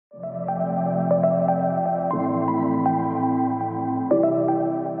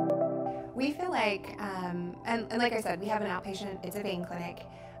We feel like, and like I said, we have an outpatient, it's a vein clinic.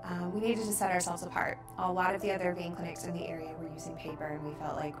 We needed to set ourselves apart. A lot of the other vein clinics in the area were using paper, and we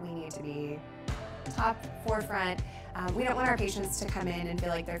felt like we need to be top forefront. We don't want our patients to come in and feel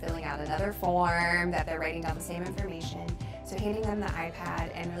like they're filling out another form, that they're writing down the same information. So handing them the iPad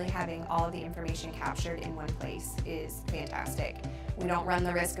and really having all of the information captured in one place is fantastic. We don't run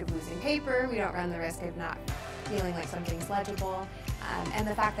the risk of losing paper, we don't run the risk of not feeling like something's legible, and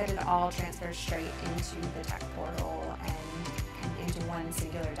the fact that it all transfers straight into the tech portal and into one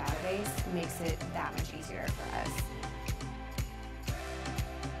singular database makes it that much easier for us.